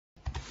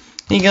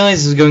Hey guys,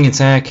 this is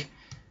Going-Attack.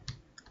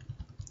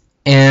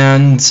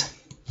 And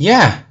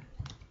yeah,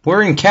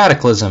 we're in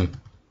Cataclysm.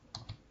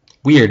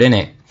 Weird,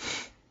 innit?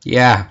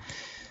 Yeah.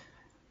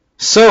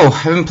 So,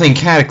 I've been playing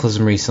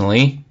Cataclysm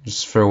recently,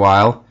 just for a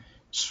while.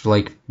 Just for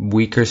like a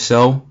week or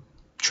so.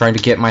 Trying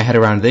to get my head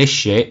around this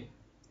shit.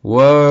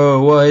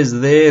 Whoa, what is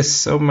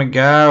this? Oh my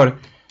god.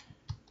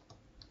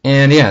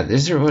 And yeah,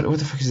 is there, what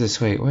the fuck is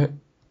this? Wait, what?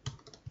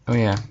 Oh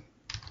yeah.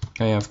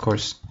 Oh yeah, of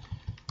course.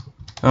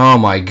 Oh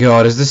my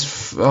god, is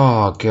this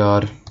oh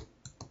god.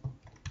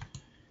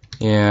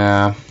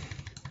 Yeah.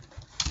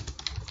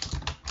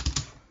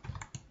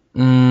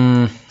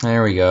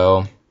 There we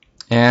go.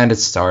 And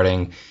it's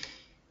starting.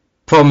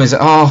 Problem is,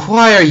 oh,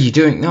 why are you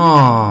doing,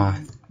 oh,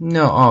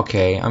 no,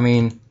 okay, I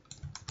mean,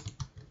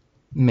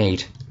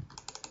 mate,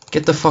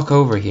 get the fuck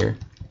over here.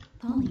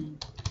 Polly.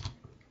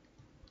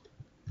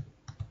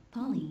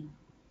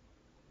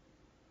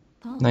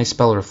 Nice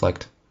spell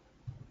reflect.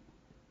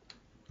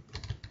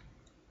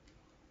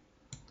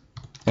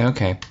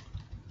 Okay.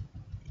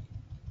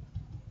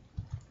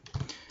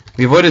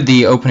 We avoided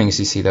the opening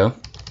CC though.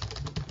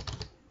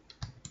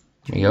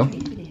 There you go.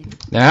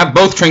 Yeah,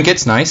 both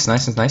trinkets. Nice,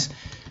 nice, nice, nice.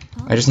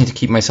 I just need to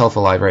keep myself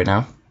alive right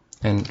now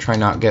and try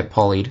not get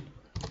polyed.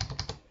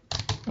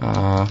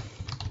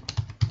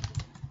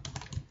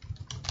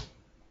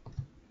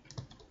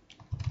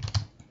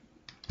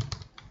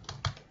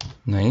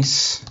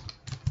 Nice.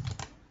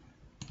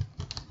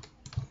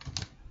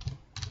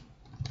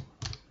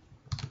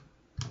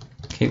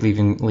 Okay,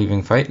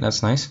 leaving fight.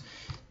 That's nice.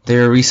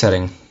 They're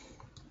resetting.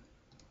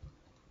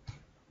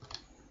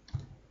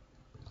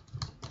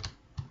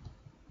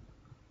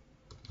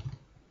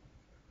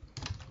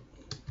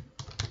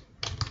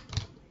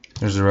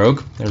 There's a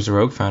rogue. There's a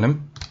rogue. Found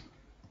him.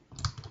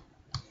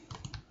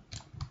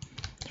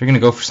 They're gonna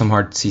go for some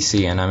hard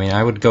CC, and I mean,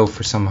 I would go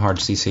for some hard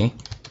CC.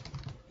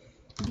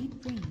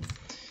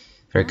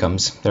 There it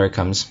comes. There it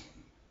comes.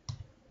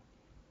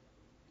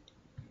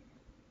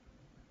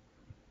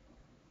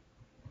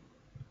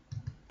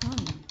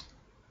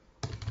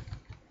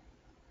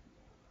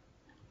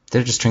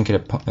 They're just trinket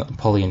a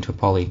poly into a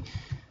poly.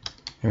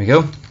 There we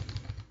go.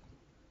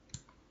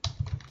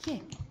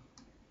 Kick.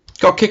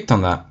 Got kicked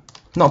on that.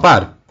 Not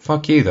bad.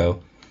 Fuck you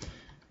though.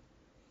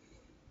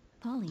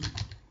 Polly.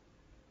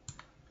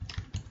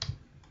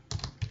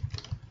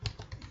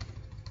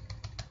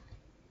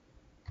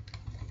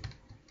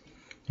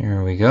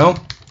 There we go.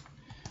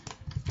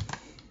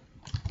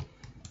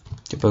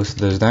 Get both of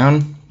those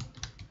down.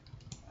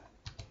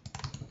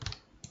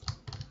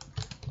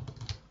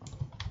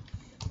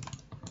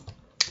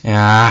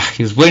 Ah,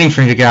 he was waiting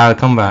for me to get out of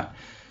combat.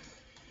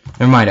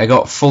 Never mind, I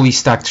got fully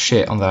stacked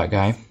shit on that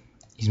guy.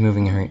 He's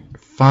moving her.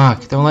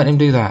 Fuck, don't let him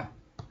do that.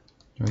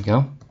 There we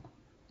go.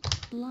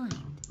 Blind.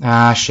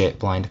 Ah, shit,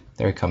 blind.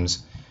 There he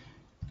comes.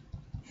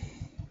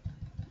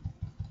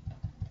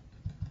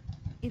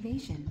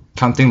 Evasion.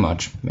 Can't do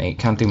much, mate.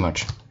 Can't do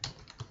much.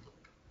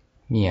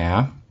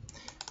 Yeah.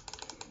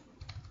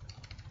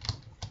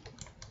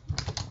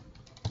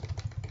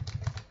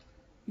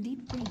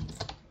 Deep freeze.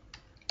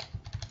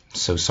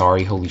 So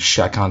sorry, holy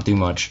shit, I can't do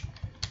much.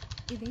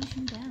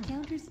 Evasion down.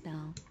 Counter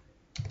spell.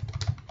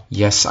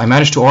 Yes, I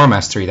managed to aura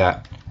mastery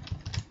that.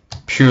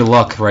 Pure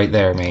luck right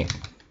there, mate.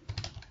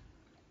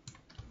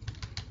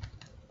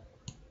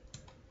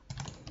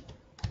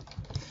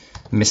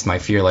 Missed my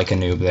fear like a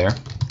noob there.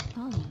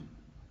 Polly.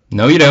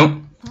 No, you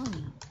don't.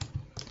 Polly.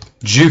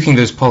 Juking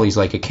those pulleys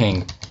like a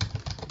king.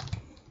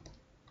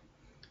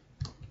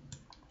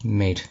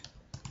 Mate.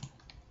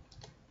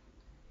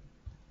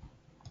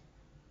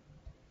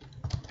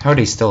 How are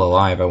they still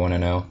alive, I want to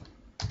know.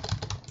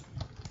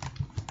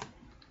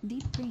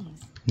 Deep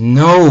freeze.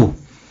 No!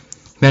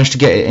 Managed to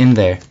get it in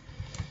there.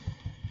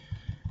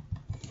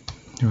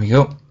 There we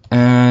go.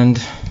 And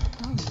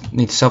Polly.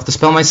 need to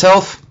self-dispel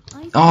myself.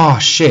 Oh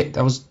shit,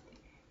 that was...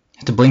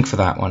 I had to blink for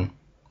that one.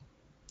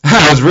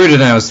 I was rooted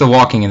and I was still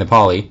walking in the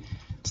poly.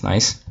 It's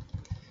nice.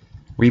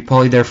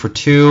 Repoly there for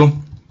 2.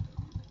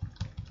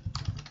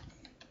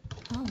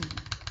 Polly.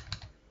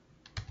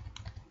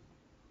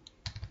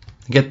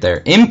 Get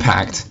there.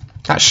 Impact?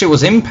 That shit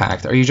was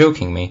impact. Are you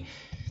joking me?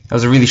 That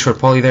was a really short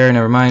poly there,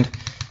 never mind.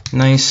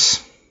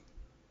 Nice.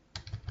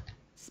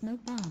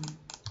 Smoke bomb.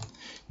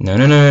 No,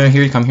 no, no, no,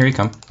 here you come, here you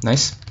come.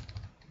 Nice.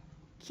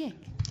 Kick.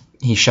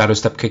 He shadow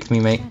step kicked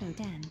me, mate. Shadow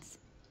dance.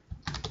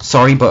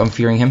 Sorry, but I'm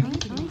fearing him.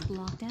 Ice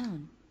lock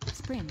down.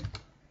 Spring.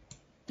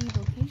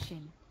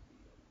 Evocation.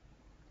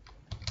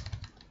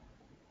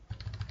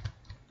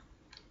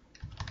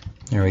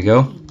 There we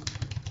go.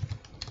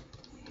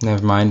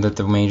 Never mind that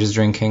the mage is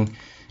drinking.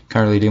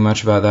 Can't really do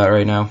much about that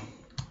right now.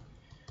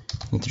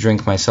 Need to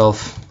drink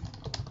myself.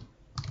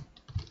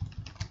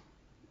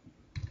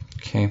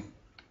 Okay.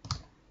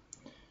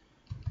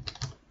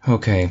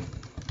 Okay.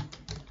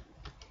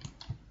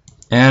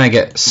 And I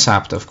get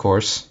sapped, of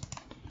course.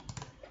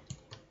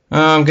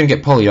 I'm gonna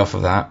get polyed off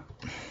of that.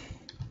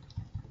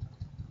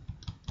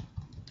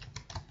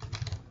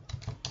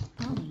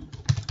 Polly.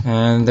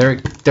 And there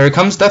it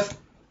comes, death.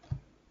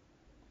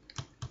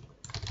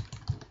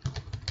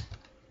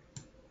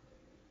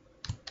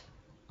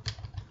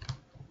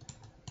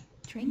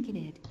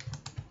 Trinketed.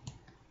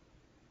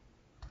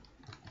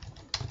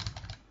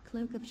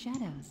 Cloak of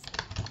Shadows.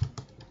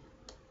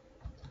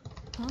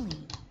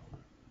 Polly.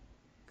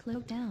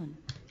 Cloak down.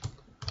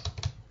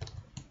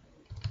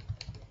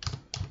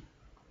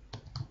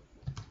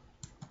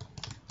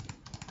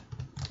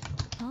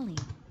 Polly.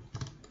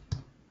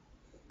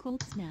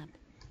 Cold snap.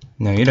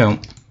 No, you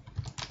don't.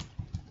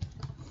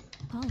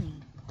 Polly.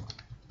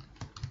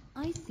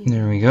 Icy.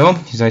 There we go.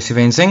 He's icy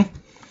veinsing.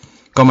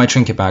 Got my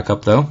trinket back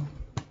up though.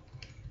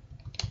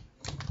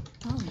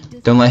 Polly.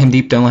 Don't let him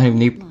deep. Don't let him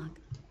deep. Block.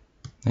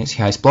 Nice.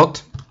 He ice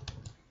blocked.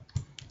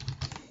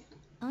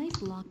 Ice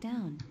block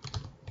down.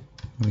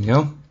 There we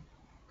go.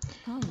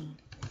 Polly.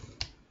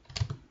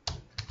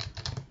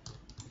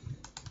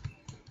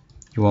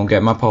 You won't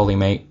get my poly,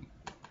 mate.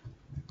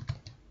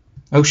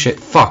 Oh shit,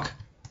 fuck.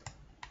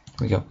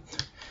 Here we go.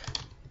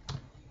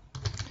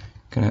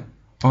 Gonna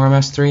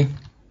RMS 3.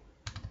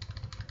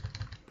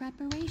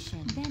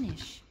 Preparation.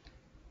 Vanish.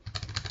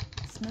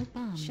 Smoke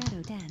bomb.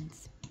 Shadow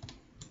dance.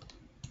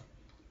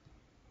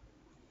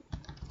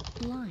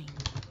 Blind.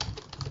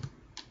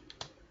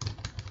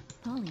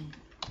 Polly.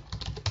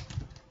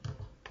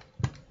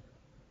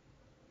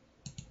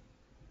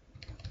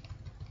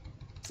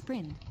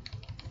 Sprint.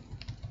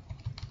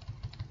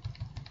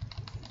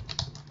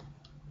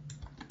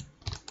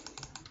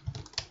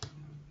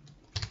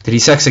 Did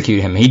he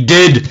execute him? He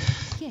did!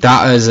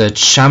 That is a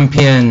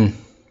champion.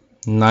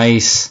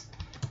 Nice.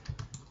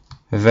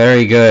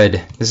 Very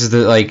good. This is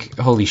the, like,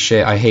 holy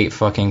shit, I hate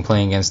fucking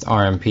playing against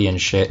RMP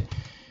and shit.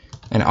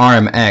 And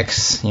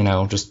RMX, you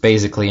know, just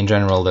basically in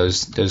general,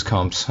 those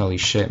comps. Holy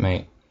shit,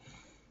 mate.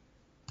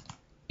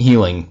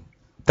 Healing.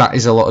 That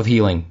is a lot of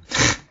healing.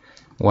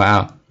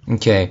 Wow.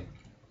 Okay.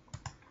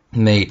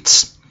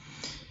 Mates.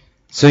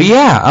 So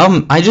yeah,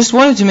 I just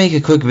wanted to make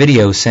a quick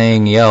video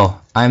saying, yo,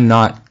 I'm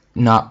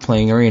not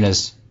playing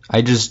arenas.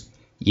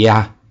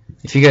 Yeah.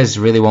 If you guys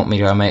really want me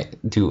to, I might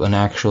do an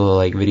actual,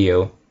 like,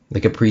 video,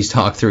 like a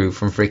pre-talk through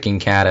from freaking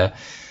Cata.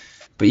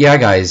 But yeah,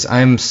 guys,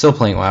 I'm still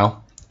playing WoW.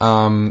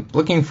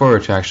 Looking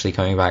forward to actually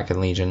coming back in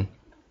Legion.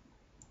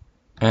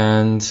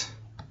 And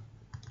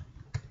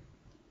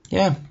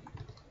yeah.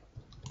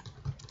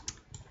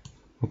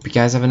 Hope you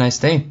guys have a nice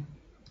day.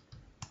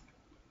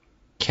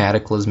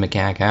 Cataclysmic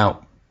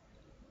out.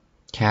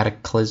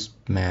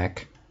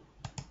 Cataclysmic.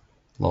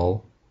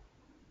 Lol.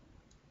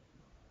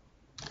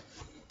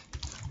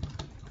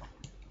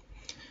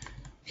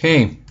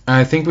 Okay,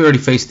 I think we already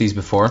faced these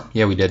before.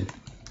 Yeah, we did.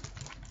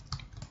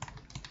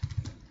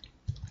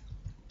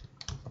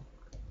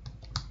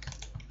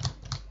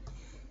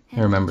 I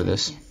remember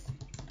this.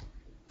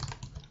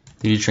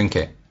 Did you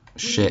trinket?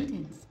 Shit.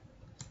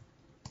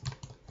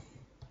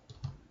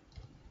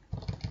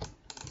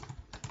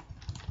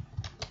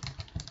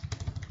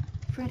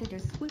 Predator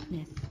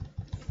swiftness.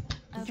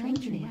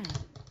 Trinketed.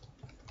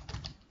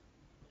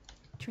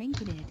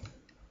 Trinketed.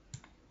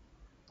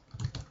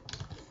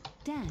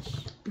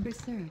 Dash.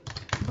 Berserk.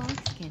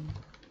 Barkskin.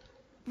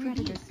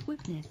 Predator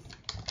swiftness.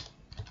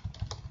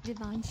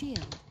 Divine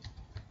shield.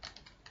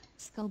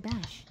 Skull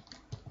bash.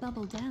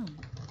 Bubble down.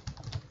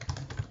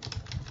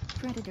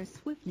 Predator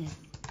swiftness.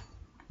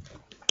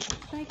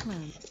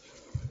 Cyclone.